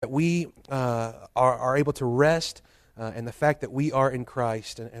that we are able to rest and the fact that we are in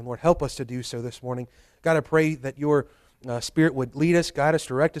Christ. And Lord, help us to do so this morning. God, I pray that your Spirit would lead us, guide us,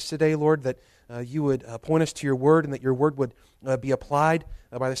 direct us today, Lord, that you would point us to your word and that your word would be applied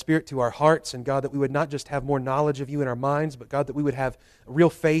by the Spirit to our hearts. And God, that we would not just have more knowledge of you in our minds, but God, that we would have real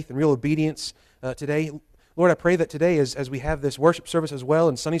faith and real obedience today. Lord, I pray that today as we have this worship service as well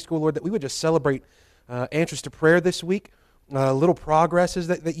in Sunday school, Lord, that we would just celebrate answers to prayer this week. Little progresses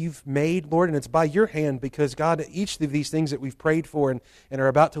that you've made, Lord, and it's by your hand because, God, each of these things that we've prayed for and are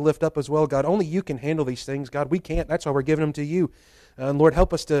about to lift up as well, God, only you can handle these things. God, we can't. That's why we're giving them to you. And Lord,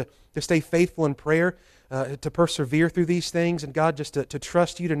 help us to stay faithful in prayer, to persevere through these things, and God, just to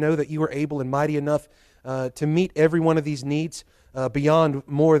trust you, to know that you are able and mighty enough to meet every one of these needs beyond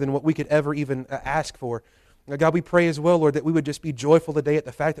more than what we could ever even ask for. God, we pray as well, Lord, that we would just be joyful today at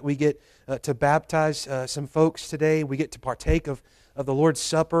the fact that we get to baptize some folks today. We get to partake of the Lord's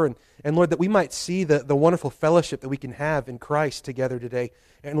Supper. And Lord, that we might see the wonderful fellowship that we can have in Christ together today.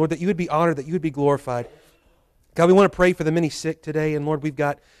 And Lord, that you would be honored, that you would be glorified. God, we want to pray for the many sick today. And Lord, we've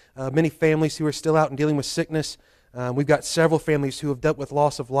got many families who are still out and dealing with sickness. We've got several families who have dealt with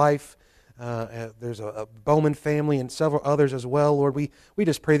loss of life. There's a Bowman family and several others as well. Lord, we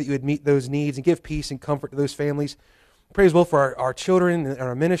just pray that you would meet those needs and give peace and comfort to those families. Pray as well for our children and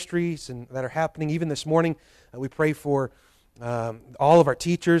our ministries and that are happening even this morning. We pray for all of our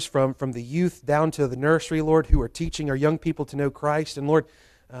teachers from the youth down to the nursery, Lord, who are teaching our young people to know Christ. And Lord,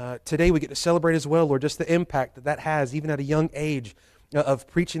 today we get to celebrate as well, Lord, just the impact that has even at a young age of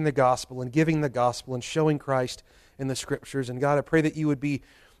preaching the gospel and giving the gospel and showing Christ in the Scriptures. And God, I pray that you would be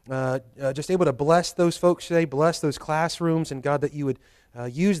just able to bless those folks today, bless those classrooms, and God, that you would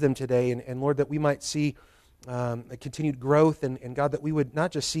use them today, and Lord, that we might see a continued growth, and God, that we would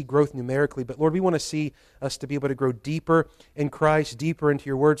not just see growth numerically, but Lord, we want to see us to be able to grow deeper in Christ, deeper into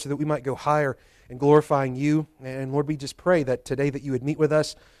your word, so that we might go higher in glorifying you. And Lord, we just pray that today that you would meet with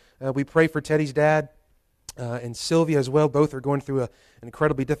us. We pray for Teddy's dad and Sylvia as well. Both are going through an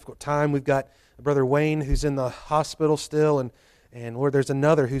incredibly difficult time. We've got Brother Wayne who's in the hospital still, and Lord, there's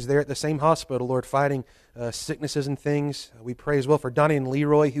another who's there at the same hospital, Lord, fighting sicknesses and things. We pray as well for Donnie and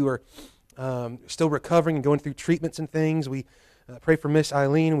Leroy, who are still recovering and going through treatments and things. We pray for Miss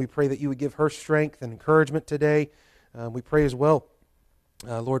Eileen. We pray that you would give her strength and encouragement today. We pray as well,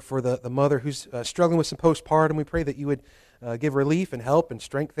 Lord, for the mother who's struggling with some postpartum. We pray that you would give relief and help and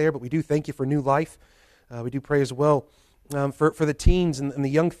strength there. But we do thank you for new life. We do pray as well for the teens and the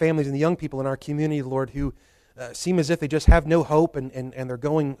young families and the young people in our community, Lord, who seem as if they just have no hope and they're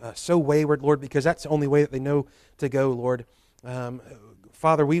going so wayward, Lord, because that's the only way that they know to go, Lord.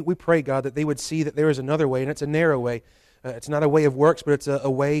 Father, we pray, God, that they would see that there is another way, and it's a narrow way. It's not a way of works, but it's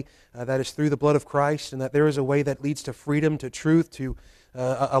a way that is through the blood of Christ, and that there is a way that leads to freedom, to truth, to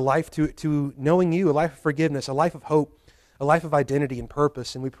a life to knowing you, a life of forgiveness, a life of hope, a life of identity and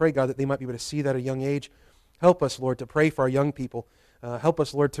purpose. And we pray, God, that they might be able to see that at a young age. Help us, Lord, to pray for our young people. Help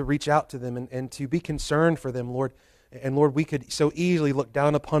us, Lord, to reach out to them and to be concerned for them, Lord. And Lord, we could so easily look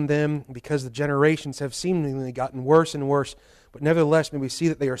down upon them because the generations have seemingly gotten worse and worse. But nevertheless, may we see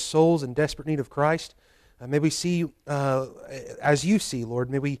that they are souls in desperate need of Christ. May we see as you see,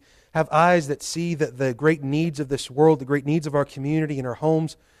 Lord. May we have eyes that see the great needs of this world, the great needs of our community and our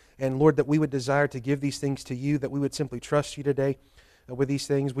homes. And Lord, that we would desire to give these things to you, that we would simply trust you today with these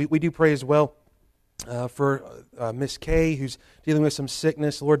things. We do pray as well for Miss Kay, who's dealing with some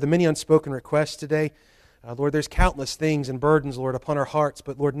sickness. Lord, the many unspoken requests today. Lord, there's countless things and burdens, Lord, upon our hearts.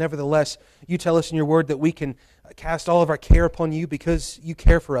 But Lord, nevertheless, you tell us in your word that we can cast all of our care upon you because you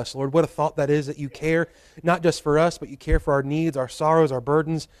care for us, Lord. What a thought that is, that you care not just for us, but you care for our needs, our sorrows, our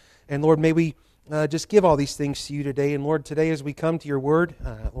burdens. And Lord, may we just give all these things to you today. And Lord, today as we come to your word,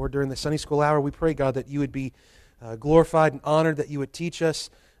 Lord, during the Sunday school hour, we pray, God, that you would be glorified and honored, that you would teach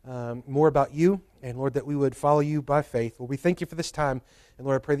us more about you, and Lord, that we would follow you by faith. Lord, we thank you for this time, and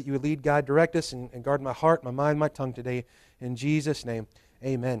Lord, I pray that you would lead, guide, direct us, and guard my heart, my mind, my tongue today. In Jesus' name,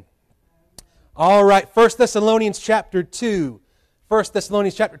 amen. All right, 1 Thessalonians chapter 2. 1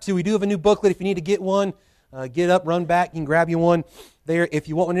 Thessalonians chapter 2. We do have a new booklet. If you need to get one, get up, run back. You can grab you one there if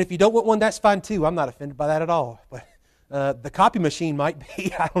you want one. And if you don't want one, that's fine too. I'm not offended by that at all. But the copy machine might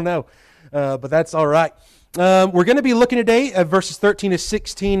be. I don't know. But that's all right. We're going to be looking today at verses 13 to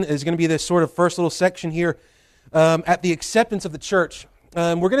 16 is going to be this sort of first little section here at the acceptance of the church.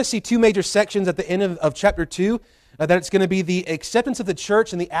 We're going to see two major sections at the end of chapter 2. That it's going to be the acceptance of the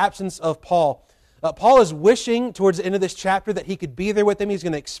church and the absence of Paul. Paul is wishing towards the end of this chapter that he could be there with them. He's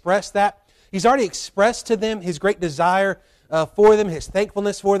going to express that. He's already expressed to them his great desire for them, His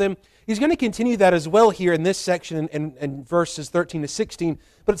thankfulness for them. He's going to continue that as well here in this section in verses 13 to 16,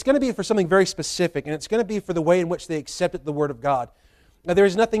 but it's going to be for something very specific, and it's going to be for the way in which they accepted the Word of God. Now, there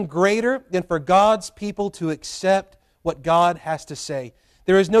is nothing greater than for God's people to accept what God has to say.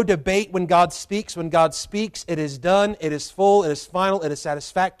 There is no debate when God speaks. When God speaks, it is done, it is full, it is final, it is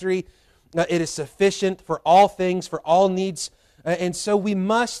satisfactory, it is sufficient for all things, for all needs. And so we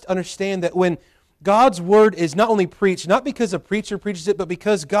must understand that when God's Word is not only preached, not because a preacher preaches it, but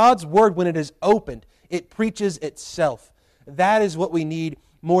because God's Word, when it is opened, it preaches itself. That is what we need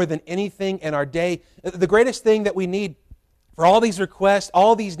more than anything in our day. The greatest thing that we need for all these requests,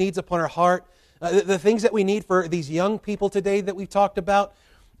 all these needs upon our heart, the things that we need for these young people today that we've talked about,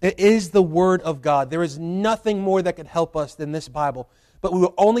 it is the Word of God. There is nothing more that can help us than this Bible. But we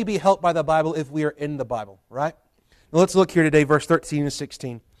will only be helped by the Bible if we are in the Bible, right? Now let's look here today, verse 13 and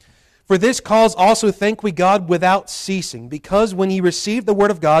 16. For this cause also thank we God without ceasing, because when ye received the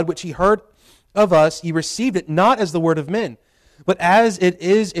word of God, which ye heard of us, ye received it not as the word of men, but as it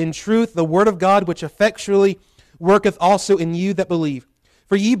is in truth the word of God, which effectually worketh also in you that believe.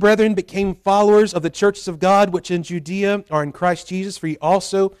 For ye, brethren, became followers of the churches of God, which in Judea are in Christ Jesus, for ye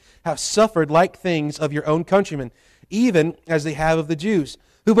also have suffered like things of your own countrymen, even as they have of the Jews,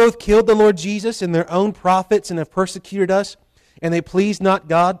 who both killed the Lord Jesus and their own prophets, and have persecuted us, and they please not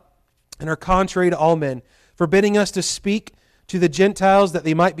God, and are contrary to all men, forbidding us to speak to the Gentiles that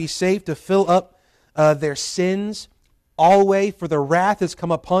they might be saved, to fill up their sins always, for the wrath is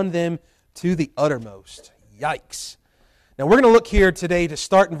come upon them to the uttermost. Yikes. Now we're going to look here today to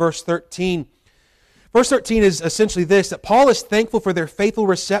start in verse 13. Verse 13 is essentially this, that Paul is thankful for their faithful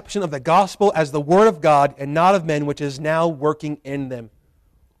reception of the gospel as the word of God and not of men, which is now working in them.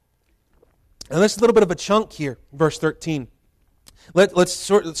 And this is a little bit of a chunk here, verse 13. Let's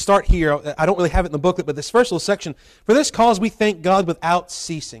start here. I don't really have it in the booklet, but this first little section, for this cause we thank God without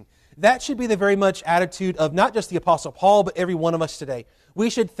ceasing. That should be the very much attitude of not just the Apostle Paul, but every one of us today. We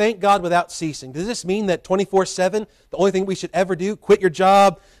should thank God without ceasing. Does this mean that 24/7, the only thing we should ever do, quit your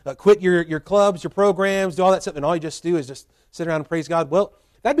job, quit your clubs, your programs, do all that stuff, and all you just do is just sit around and praise God? Well,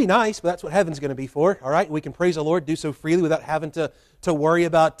 that'd be nice, but that's what heaven's going to be for, all right? We can praise the Lord, do so freely without having to worry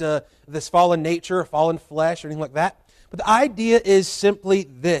about this fallen nature or fallen flesh or anything like that. But the idea is simply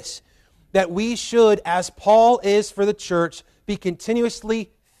this, that we should, as Paul is for the church, be continuously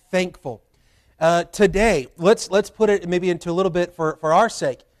thankful. Today, let's put it maybe into a little bit for our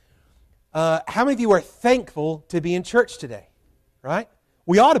sake. How many of you are thankful to be in church today? Right?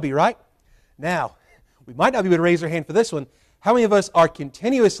 We ought to be, right? Now, we might not be able to raise our hand for this one. How many of us are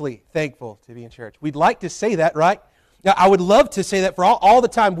continuously thankful to be in church? We'd like to say that, right? Now, I would love to say that for all the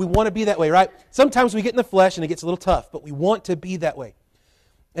time. We want to be that way, right? Sometimes we get in the flesh and it gets a little tough, but we want to be that way.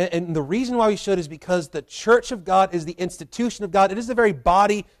 And the reason why we should is because the church of God is the institution of God. It is the very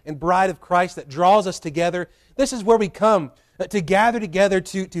body and bride of Christ that draws us together. This is where we come to gather together,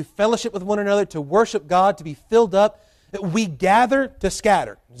 to fellowship with one another, to worship God, to be filled up. We gather to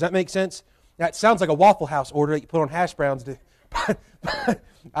scatter. Does that make sense? That sounds like a Waffle House order that you put on hash browns.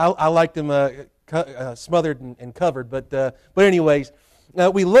 I like them smothered and covered. But anyways,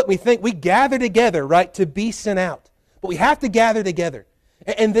 we think we gather together, right, to be sent out. But we have to gather together.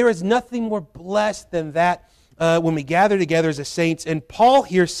 And there is nothing more blessed than that when we gather together as the saints. And Paul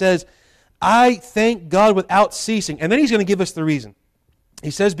here says, I thank God without ceasing. And then he's going to give us the reason. He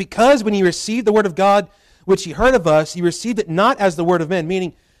says, because when you received the word of God, which you heard of us, you received it not as the word of men.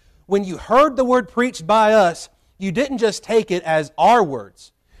 Meaning, when you heard the word preached by us, you didn't just take it as our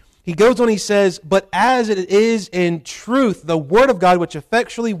words. He goes on, he says, but as it is in truth, the word of God, which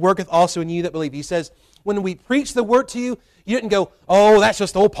effectually worketh also in you that believe. He says, when we preach the word to you, you didn't go, oh, that's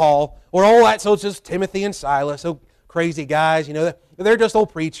just old Paul, or oh, that's just Timothy and Silas, oh, crazy guys, you know, they're just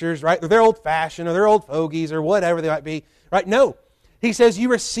old preachers, right? Or they're old-fashioned, or they're old fogies, or whatever they might be, right? No. He says, you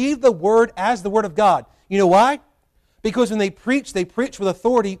receive the word as the word of God. You know why? Because when they preach with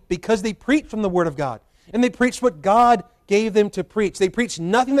authority because they preach from the word of God. And they preached what God gave them to preach. They preached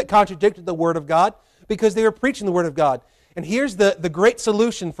nothing that contradicted the word of God because they were preaching the word of God. And here's the great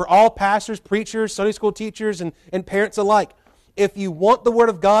solution for all pastors, preachers, Sunday school teachers, and parents alike. If you want the word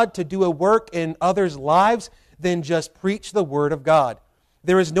of God to do a work in others' lives, then just preach the word of God.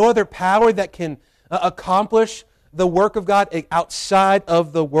 There is no other power that can accomplish the work of God outside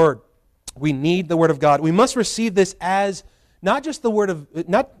of the word. We need the word of God. We must receive this as not just the word of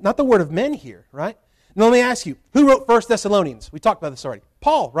not the word of men here, right? Now let me ask you, who wrote 1 Thessalonians? We talked about this already.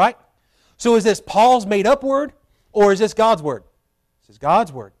 Paul, right? So is this Paul's made up word? Or is this God's word? This is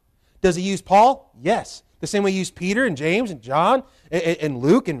God's word. Does he use Paul? Yes. The same way he used Peter and James and John and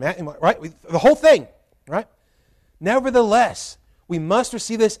Luke and Matthew, right? The whole thing, right? Nevertheless, we must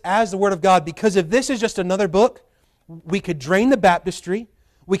receive this as the Word of God, because if this is just another book, we could drain the baptistry,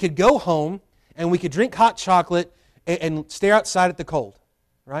 we could go home, and we could drink hot chocolate and stare outside at the cold,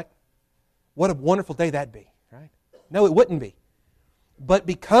 right? What a wonderful day that'd be, right? No, it wouldn't be. But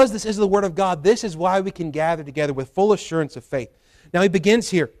because this is the Word of God, this is why we can gather together with full assurance of faith. Now he begins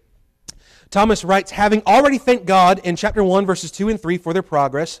here. Thomas writes, having already thanked God in chapter 1, verses 2 and 3 for their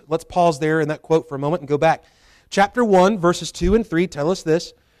progress. Let's pause there in that quote for a moment and go back. Chapter 1, verses 2 and 3 tell us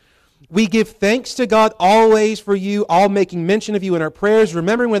this. We give thanks to God always for you, all making mention of you in our prayers,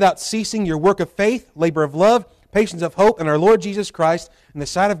 remembering without ceasing your work of faith, labor of love, patience of hope, and our Lord Jesus Christ in the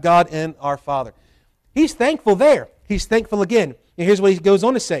sight of God and our Father. He's thankful there. He's thankful again. And here's what he goes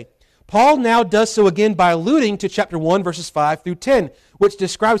on to say. Paul now does so again by alluding to chapter 1, verses 5 through 10, which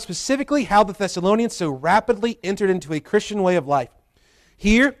describes specifically how the Thessalonians so rapidly entered into a Christian way of life.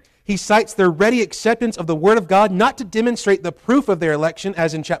 Here, he cites their ready acceptance of the Word of God, not to demonstrate the proof of their election,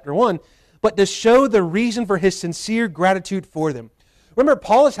 as in chapter 1, but to show the reason for his sincere gratitude for them. Remember,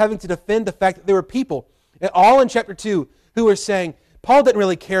 Paul is having to defend the fact that there were people, all in chapter 2, who were saying, Paul didn't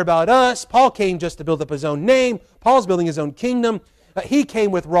really care about us. Paul came just to build up his own name. Paul's building his own kingdom. He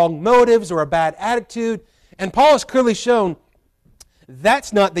came with wrong motives or a bad attitude. And Paul has clearly shown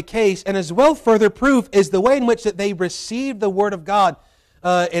that's not the case. And as well, further proof is the way in which that they received the Word of God.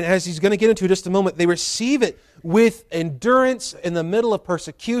 And as he's going to get into in just a moment, they receive it with endurance in the middle of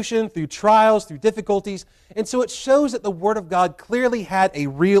persecution, through trials, through difficulties. And so it shows that the Word of God clearly had a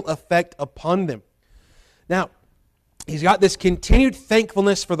real effect upon them. Now, he's got this continued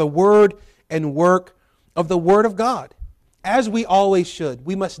thankfulness for the Word and work of the Word of God, as we always should.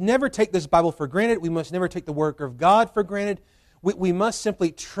 We must never take this Bible for granted. We must never take the work of God for granted. We must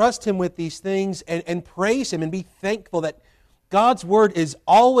simply trust Him with these things and praise Him and be thankful that God's Word is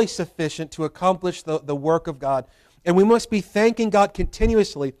always sufficient to accomplish the work of God. And we must be thanking God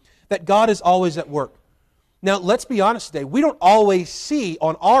continuously that God is always at work. Now, let's be honest today. We don't always see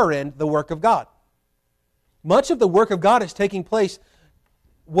on our end the work of God. Much of the work of God is taking place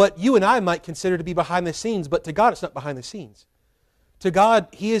what you and I might consider to be behind the scenes, but to God it's not behind the scenes. To God,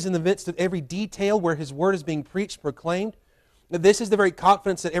 He is in the midst of every detail where His Word is being preached, proclaimed. This is the very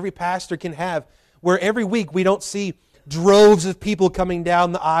confidence that every pastor can have, where every week we don't see droves of people coming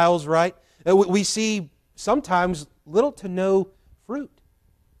down the aisles, right? We see sometimes little to no fruit.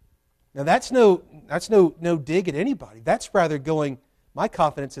 Now that's no dig at anybody. That's rather going, my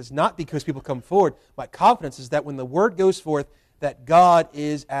confidence is not because people come forward. My confidence is that when the Word goes forth, that God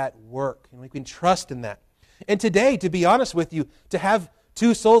is at work. And we can trust in that. And today, to be honest with you, to have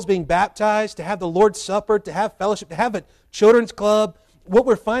 2 souls being baptized, to have the Lord's Supper, to have fellowship, to have a children's club, what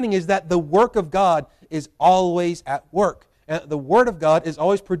we're finding is that the work of God is always at work. And the Word of God is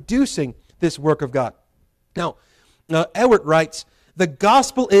always producing this work of God. Now, Edward writes, the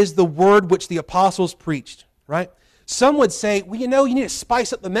gospel is the word which the apostles preached, right? Some would say, well, you need to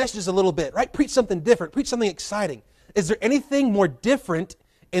spice up the messages a little bit, right? Preach something different, preach something exciting. Is there anything more different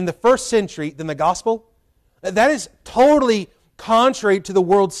in the first century than the gospel? That is totally contrary to the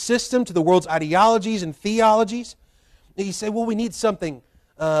world's system, to the world's ideologies and theologies. And you say, well, we need something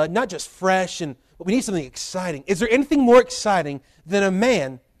not just fresh, but we need something exciting. Is there anything more exciting than a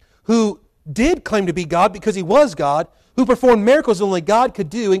man who did claim to be God because He was God, who performed miracles only God could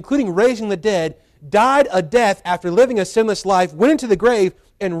do, including raising the dead, died a death after living a sinless life, went into the grave,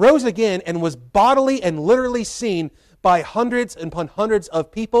 and rose again and was bodily and literally seen by hundreds and upon hundreds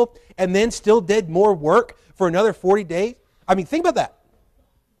of people, and then still did more work for another 40 days? I mean, think about that.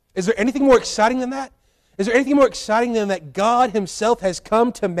 Is there anything more exciting than that? Is there anything more exciting than that God Himself has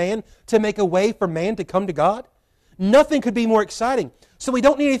come to man to make a way for man to come to God? Nothing could be more exciting. So we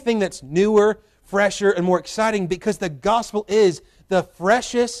don't need anything that's newer, fresher, and more exciting, because the gospel is the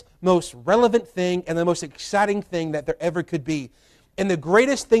freshest, most relevant thing and the most exciting thing that there ever could be. And the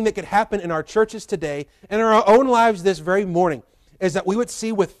greatest thing that could happen in our churches today and in our own lives this very morning is that we would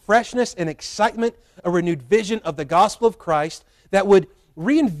see with freshness and excitement a renewed vision of the gospel of Christ that would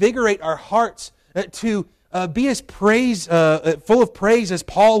reinvigorate our hearts to be as full of praise as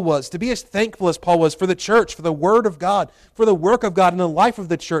Paul was, to be as thankful as Paul was for the church, for the Word of God, for the work of God in the life of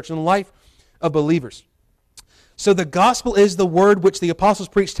the church and the life of believers. So the gospel is the word which the apostles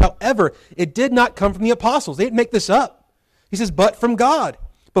preached. However, it did not come from the apostles. They didn't make this up. He says, but from God.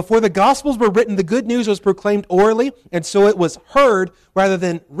 Before the Gospels were written, the good news was proclaimed orally, and so it was heard rather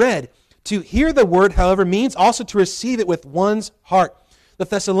than read. To hear the word, however, means also to receive it with one's heart. The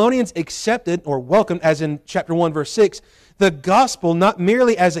Thessalonians accepted, or welcomed, as in chapter 1, verse 6, the gospel not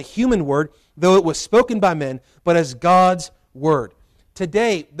merely as a human word, though it was spoken by men, but as God's word.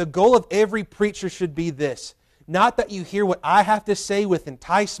 Today, the goal of every preacher should be this: Not that you hear what I have to say with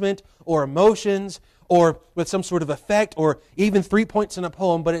enticement or emotions or with some sort of effect or even 3 points in a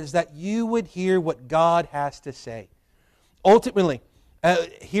poem, but it is that you would hear what God has to say. Ultimately,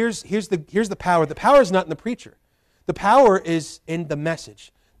 here's the power. The power is not in the preacher. The power is in the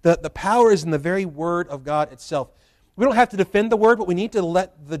message. The power is in the very Word of God itself. We don't have to defend the Word, but we need to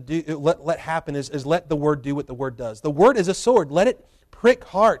let happen is let the Word do what the Word does. The Word is a sword. Let it prick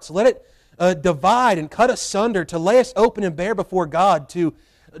hearts. Let it divide and cut asunder, to lay us open and bare before God, to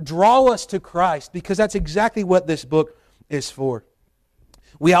draw us to Christ, because that's exactly what this book is for.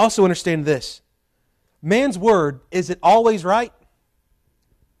 We also understand this. Man's word, is it always right?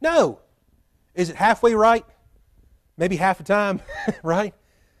 No. Is it halfway right? Maybe half the time, right?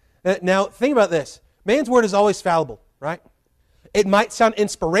 Now, think about this. Man's word is always fallible, right? It might sound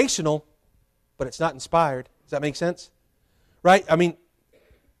inspirational, but it's not inspired. Does that make sense? Right? I mean,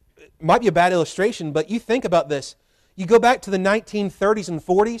 it might be a bad illustration, but you think about this. You go back to the 1930s and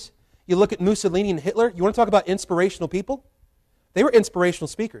 40s, you look at Mussolini and Hitler, you want to talk about inspirational people? They were inspirational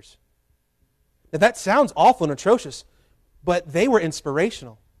speakers. Now that sounds awful and atrocious, but they were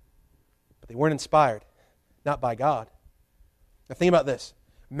inspirational. But they weren't inspired, not by God. Now think about this.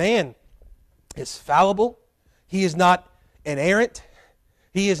 Man is fallible. He is not inerrant.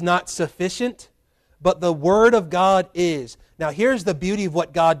 He is not sufficient. But the Word of God is. Now here's the beauty of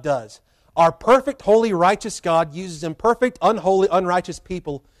what God does. Our perfect, holy, righteous God uses imperfect, unholy, unrighteous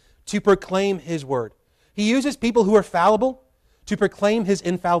people to proclaim His Word. He uses people who are fallible to proclaim His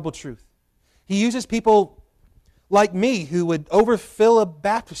infallible truth. He uses people like me who would overfill a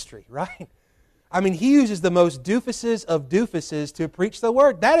baptistry, right? I mean, He uses the most doofuses of doofuses to preach the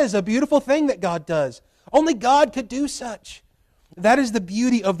Word. That is a beautiful thing that God does. Only God could do such. That is the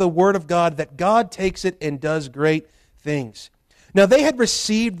beauty of the Word of God, that God takes it and does great things. Now, they had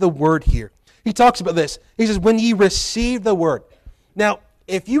received the Word here. He talks about this. He says, when ye receive the Word. Now,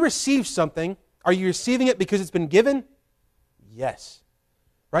 if you receive something, are you receiving it because it's been given? Yes.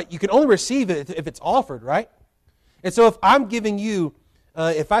 Right? You can only receive it if it's offered, right? And so if I'm giving you,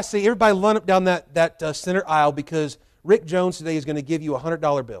 if I say, everybody line up down that center aisle because Rick Jones today is going to give you a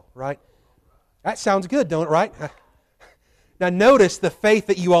 $100 bill, right? That sounds good, don't it, right? Now notice the faith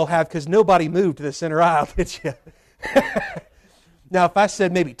that you all have, because nobody moved to the center aisle, did you? Now if I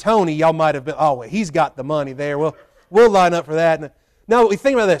said maybe Tony, y'all might have been, oh, well, he's got the money there. We'll line up for that. No, we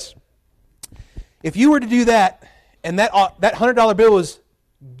think about this. If you were to do that, and that $100 bill was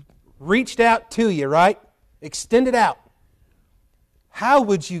reached out to you, right? Extended out. How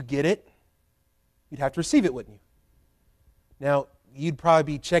would you get it? You'd have to receive it, wouldn't you? Now, you'd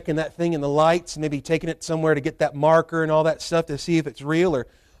probably be checking that thing in the lights, and maybe taking it somewhere to get that marker and all that stuff to see if it's real or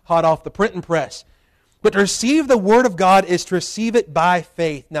hot off the printing press. But to receive the Word of God is to receive it by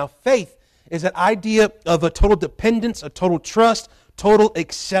faith. Now, faith is that idea of a total dependence, a total trust, total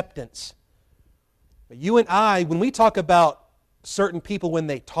acceptance. But you and I, when we talk about certain people when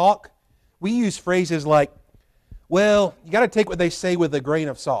they talk, we use phrases like, well, you got to take what they say with a grain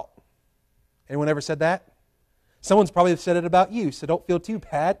of salt. Anyone ever said that? Someone's probably said it about you, so don't feel too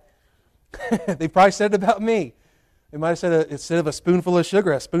bad. They probably said it about me. They might have said, instead of a spoonful of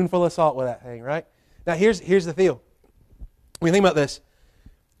sugar, a spoonful of salt with that thing, right? Now, here's the deal. When you think about this,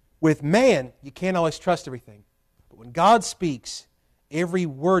 with man, you can't always trust everything. But when God speaks, every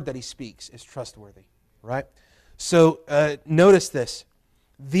word that He speaks is trustworthy, right? So, notice this.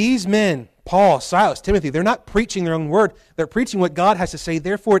 These men, Paul, Silas, Timothy, they're not preaching their own word. They're preaching what God has to say.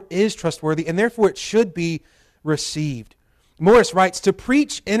 Therefore, it is trustworthy, and therefore it should be received. Morris writes, to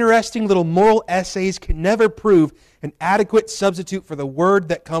preach interesting little moral essays can never prove an adequate substitute for the word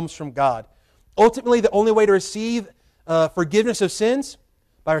that comes from God. Ultimately, the only way to receive forgiveness of sins,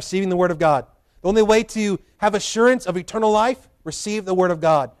 by receiving the Word of God. The only way to have assurance of eternal life, receive the Word of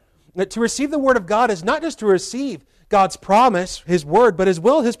God. Now, to receive the Word of God is not just to receive God's promise, His Word, but as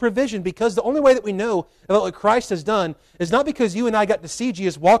well His provision, because the only way that we know about what Christ has done is not because you and I got to see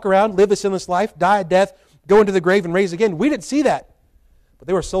Jesus walk around, live a sinless life, die a death, go into the grave and raise again. We didn't see that. But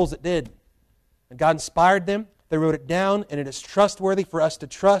there were souls that did. And God inspired them. They wrote it down, and it is trustworthy for us to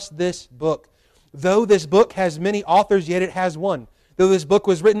trust this book. Though this book has many authors, yet it has one. Though this book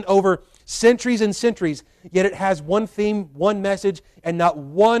was written over centuries and centuries, yet it has one theme, one message, and not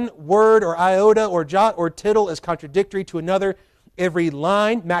one word or iota or jot or tittle is contradictory to another. Every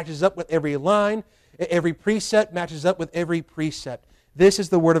line matches up with every line. Every precept matches up with every precept. This is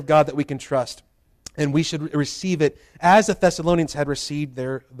the Word of God that we can trust, and we should receive it as the Thessalonians had received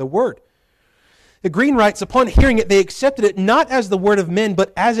the Word. The Green writes, upon hearing it, they accepted it not as the word of men,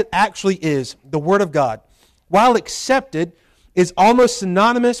 but as it actually is, the Word of God. While accepted, is almost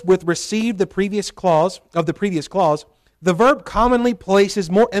synonymous with received the previous clause, the verb commonly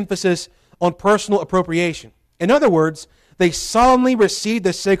places more emphasis on personal appropriation. In other words, they solemnly received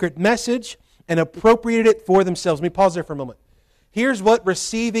the sacred message and appropriated it for themselves. Let me pause there for a moment. Here's what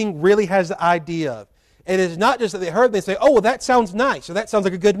receiving really has the idea of. It is not just that they heard, they say, oh, well, that sounds nice, or that sounds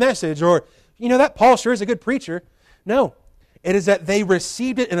like a good message, or, that Paul sure is a good preacher. No, it is that they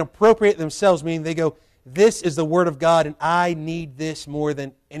received it and appropriate it themselves, meaning they go, this is the Word of God, and I need this more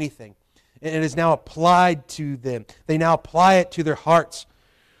than anything. And it is now applied to them. They now apply it to their hearts.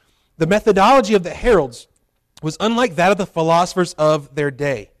 The methodology of the heralds was unlike that of the philosophers of their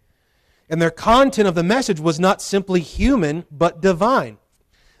day. And their content of the message was not simply human, but divine.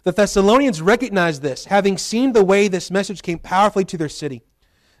 The Thessalonians recognized this, having seen the way this message came powerfully to their city.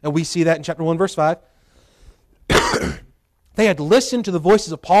 And we see that in chapter 1, verse 5. They had listened to the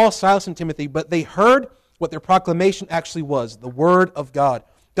voices of Paul, Silas, and Timothy, but they heard what their proclamation actually was, the Word of God.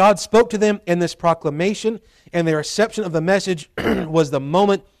 God spoke to them in this proclamation, and their reception of the message was the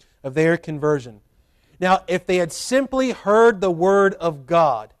moment of their conversion. Now, if they had simply heard the Word of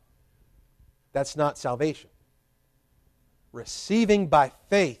God, that's not salvation. Receiving by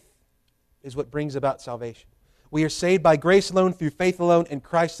faith is what brings about salvation. We are saved by grace alone, through faith alone, in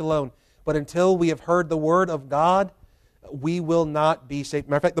Christ alone. But until we have heard the Word of God, we will not be saved.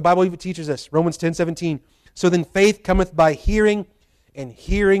 Matter of fact, the Bible even teaches us, Romans 10:17. So then faith cometh by hearing, and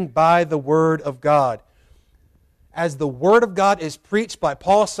hearing by the Word of God. As the Word of God is preached by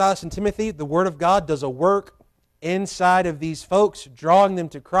Paul, Silas, and Timothy, the Word of God does a work inside of these folks, drawing them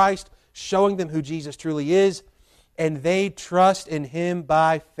to Christ, showing them who Jesus truly is, and they trust in Him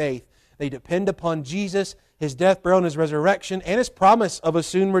by faith. They depend upon Jesus, His death, burial, and His resurrection, and His promise of a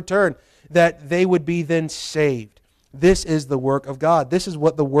soon return, that they would be then saved. This is the work of God. This is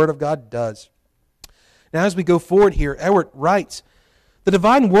what the Word of God does. Now as we go forward here, Edward writes, the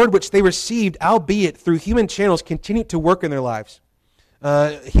divine Word which they received, albeit through human channels, continued to work in their lives.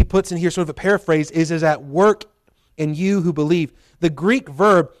 He puts in here sort of a paraphrase, is at work in you who believe. The Greek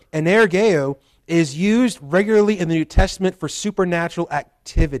verb energeo is used regularly in the New Testament for supernatural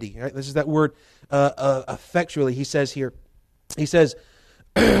activity. Right? This is that word effectually, he says here. He says,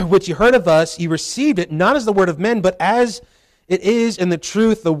 which you heard of us, you received it, not as the word of men, but as it is in the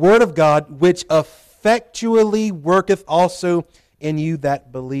truth, the Word of God, which effectually worketh also in you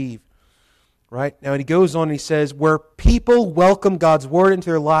that believe. Right? Now he goes on and he says, where people welcome God's Word into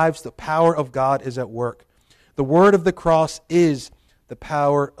their lives, the power of God is at work. The Word of the cross is the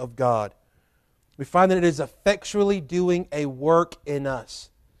power of God. We find that it is effectually doing a work in us.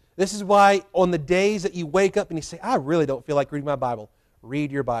 This is why on the days that you wake up and you say, I really don't feel like reading my Bible,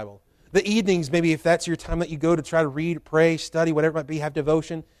 read your Bible. The evenings, maybe if that's your time that you go to try to read, pray, study, whatever it might be, have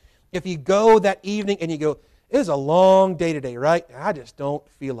devotion. If you go that evening and you go, it is a long day today, right? I just don't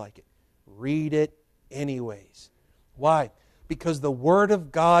feel like it. Read it anyways. Why? Because the Word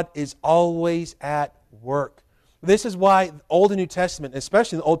of God is always at work. This is why Old and New Testament,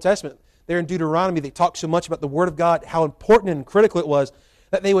 especially in the Old Testament, there in Deuteronomy, they talk so much about the Word of God, how important and critical it was,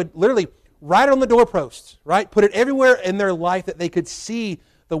 that they would literally write it on the doorposts, right? Put it everywhere in their life that they could see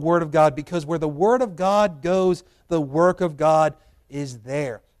the Word of God, because where the Word of God goes, the work of God is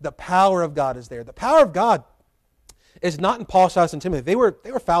there. The power of God is there. The power of God is not in Paul, Silas, and Timothy. They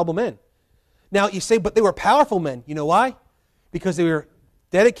were fallible men. Now you say, but they were powerful men. You know why? Because they were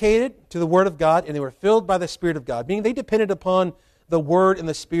dedicated to the Word of God and they were filled by the Spirit of God, meaning they depended upon the Word and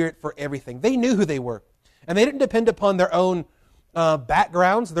the Spirit for everything. They knew who they were. And they didn't depend upon their own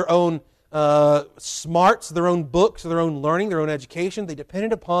backgrounds, their own smarts, their own books, their own learning, their own education. They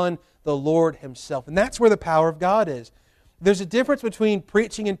depended upon the Lord Himself. And that's where the power of God is. There's a difference between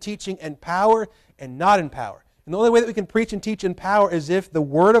preaching and teaching in power and not in power. And the only way that we can preach and teach in power is if the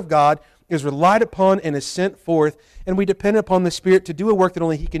Word of God is relied upon and is sent forth, and we depend upon the Spirit to do a work that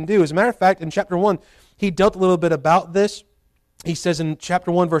only He can do. As a matter of fact, in chapter 1, he dealt a little bit about this. He says in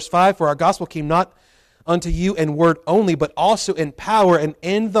chapter 1, verse 5, for our gospel came not unto you in word only, but also in power and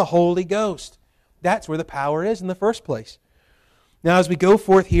in the Holy Ghost. That's where the power is in the first place. Now, as we go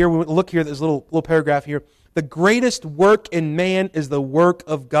forth here, we look here, there's a little paragraph here. The greatest work in man is the work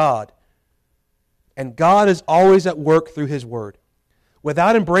of God. And God is always at work through His Word.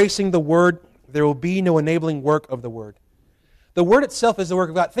 Without embracing the Word, there will be no enabling work of the Word. The Word itself is the work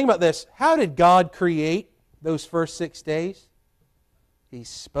of God. Think about this. How did God create those first 6 days? He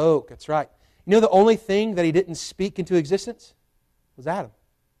spoke. That's right. You know the only thing that He didn't speak into existence was Adam.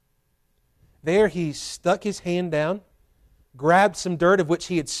 There He stuck His hand down, grabbed some dirt of which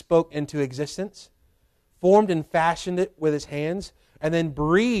He had spoke into existence, formed and fashioned it with His hands, and then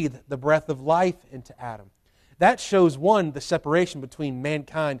breathed the breath of life into Adam. that shows, one, the separation between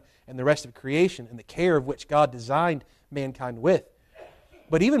mankind and the rest of creation and the care of which God designed mankind with.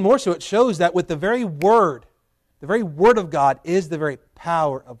 But even more so, it shows that with the very Word of God is the very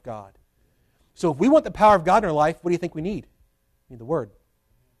power of God. So if we want the power of God in our life, what do you think we need? We need the Word.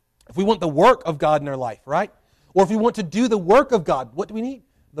 If we want the work of God in our life, right? Or if we want to do the work of God, what do we need?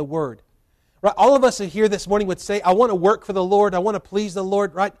 The Word. Right? All of us here this morning would say, I want to work for the Lord. I want to please the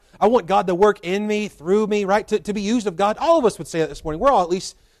Lord, right? I want God to work in me, through me, right? To be used of God. All of us would say that this morning. We're all at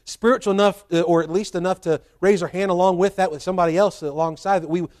least spiritual enough, or at least enough to raise our hand along with that with somebody else alongside that.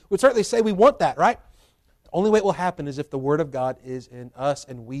 We would certainly say we want that, right? The only way it will happen is if the Word of God is in us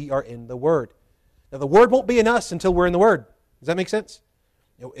and we are in the Word. Now, the Word won't be in us until we're in the Word. Does that make sense?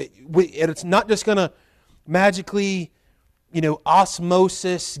 It's not just going to magically,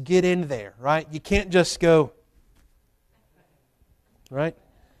 osmosis get in there, right? You can't just go, right?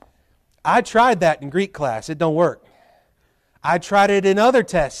 I tried that in Greek class. It don't work. I tried it in other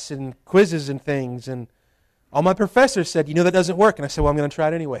tests and quizzes and things, and all my professors said, that doesn't work. And I said, well, I'm going to try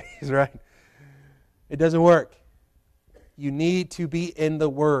it anyways, right? It doesn't work. You need to be in the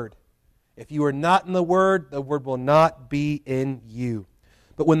Word. If you are not in the Word will not be in you.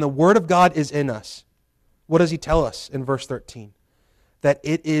 But when the Word of God is in us, what does He tell us in verse 13? That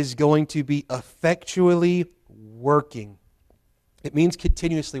it is going to be effectually working. It means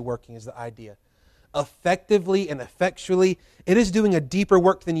continuously working is the idea. Effectively and effectually, it is doing a deeper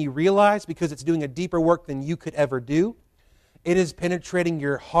work than you realize because it's doing a deeper work than you could ever do. It is penetrating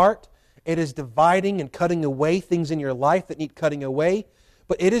your heart. It is dividing and cutting away things in your life that need cutting away.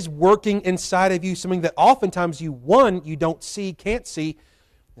 But it is working inside of you, something that oftentimes you don't see, can't see.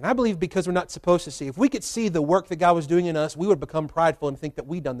 And I believe because we're not supposed to see. If we could see the work that God was doing in us, we would become prideful and think that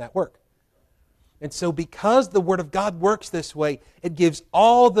we've done that work. And so because the Word of God works this way, it gives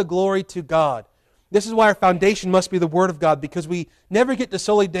all the glory to God. This is why our foundation must be the Word of God, because we never get to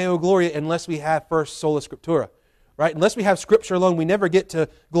soli Deo Gloria unless we have first sola Scriptura. Right? Unless we have Scripture alone, we never get to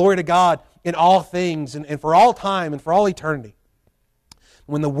glory to God in all things and for all time and for all eternity.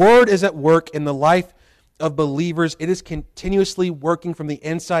 When the Word is at work in the life of believers, it is continuously working from the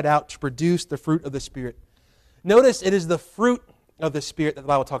inside out to produce the fruit of the Spirit. Notice it is the fruit of the Spirit that the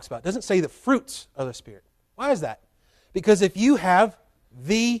Bible talks about. It doesn't say the fruits of the Spirit. Why is that? Because if you have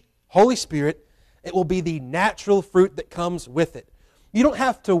the Holy Spirit, it will be the natural fruit that comes with it. You don't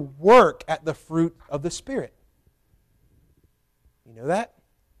have to work at the fruit of the Spirit. You know that?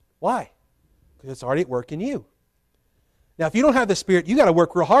 Why? Because it's already at work in you. Now, if you don't have the Spirit, you got to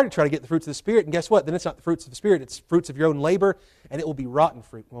work real hard to try to get the fruits of the Spirit. And guess what? Then it's not the fruits of the Spirit. It's fruits of your own labor, and it will be rotten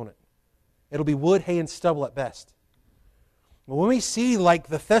fruit, won't it? It'll be wood, hay, and stubble at best. But when we see, like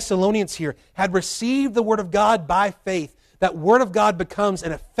the Thessalonians here, had received the Word of God by faith, that Word of God becomes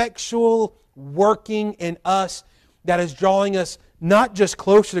an effectual working in us that is drawing us not just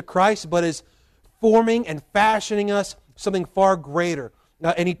closer to Christ, but is forming and fashioning us something far greater,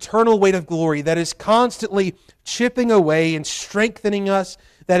 an eternal weight of glory that is constantly chipping away and strengthening us,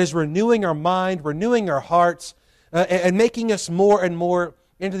 that is renewing our mind, renewing our hearts, and making us more and more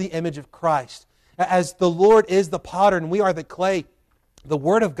into the image of Christ. As the Lord is the potter and we are the clay, the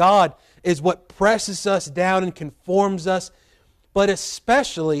Word of God is what presses us down and conforms us, but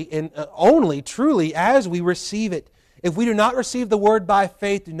especially and only truly as we receive it. If we do not receive the Word by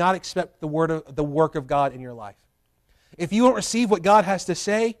faith, do not expect the work of God in your life. If you won't receive what God has to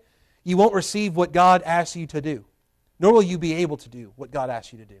say, you won't receive what God asks you to do. Nor will you be able to do what God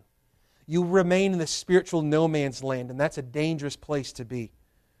asks you to do. You remain in the spiritual no man's land, and that's a dangerous place to be.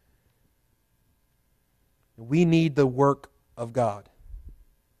 We need the work of God.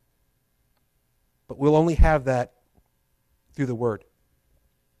 But we'll only have that through the Word.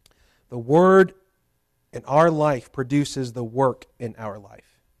 The Word in our life produces the work in our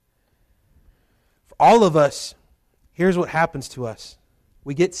life. For all of us, here's what happens to us.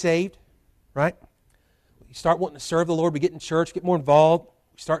 We get saved, right? We start wanting to serve the Lord. We get in church, get more involved.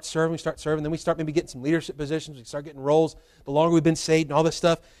 We start serving. Then we start maybe getting some leadership positions. We start getting roles the longer we've been saved and all this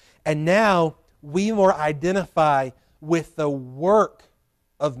stuff. And now we more identify with the work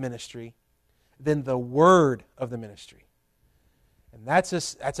of ministry than the word of the ministry. And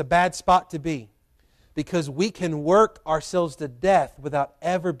that's a bad spot to be, because we can work ourselves to death without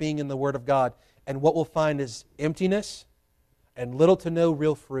ever being in the Word of God. And what we'll find is emptiness and little to no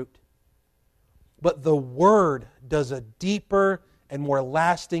real fruit. But the Word does a deeper and more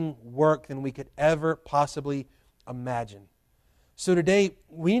lasting work than we could ever possibly imagine. So today,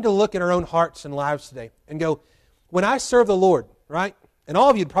 we need to look at our own hearts and lives today and go, when I serve the Lord, right? And all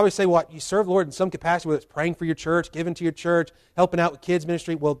of you would probably say, what? You serve the Lord in some capacity, whether it's praying for your church, giving to your church, helping out with kids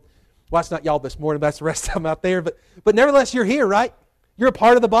ministry. Well, Well, that's not y'all this morning, but that's the rest of them out there. But nevertheless, you're here, right? You're a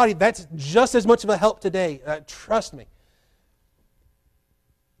part of the body. That's just as much of a help today. Trust me.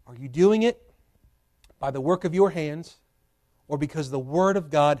 Are you doing it by the work of your hands or because the Word of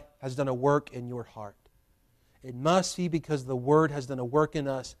God has done a work in your heart? It must be because the Word has done a work in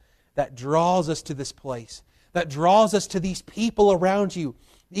us that draws us to this place, that draws us to these people around you,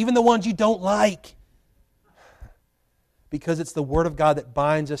 even the ones you don't like. Because it's the Word of God that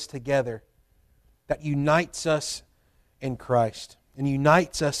binds us together, that unites us in Christ and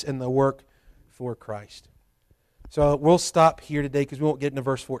unites us in the work for Christ. So we'll stop here today because we won't get into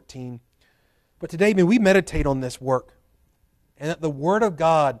verse 14. But today, may we meditate on this work and that the Word of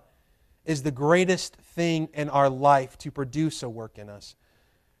God is the greatest thing in our life to produce a work in us.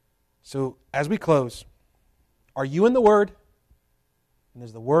 So as we close, are you in the Word? And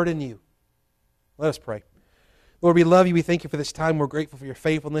is the Word in you? Let us pray. Lord, we love you. We thank you for this time. We're grateful for your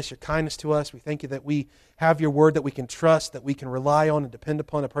faithfulness, your kindness to us. We thank you that we have your Word that we can trust, that we can rely on and depend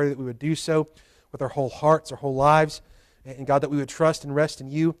upon. I pray that we would do so with our whole hearts, our whole lives. And God, that we would trust and rest in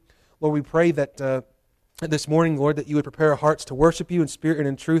you. Lord, we pray that this morning, Lord, that you would prepare our hearts to worship you in spirit and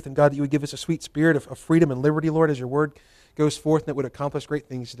in truth. And God, that you would give us a sweet spirit of freedom and liberty, Lord, as your Word goes forth and that would accomplish great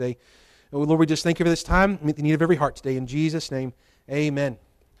things today. And Lord, we just thank you for this time. Meet the need of every heart today. In Jesus' name, amen.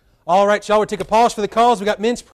 All right, y'all, we'll take a pause for the calls. We got men's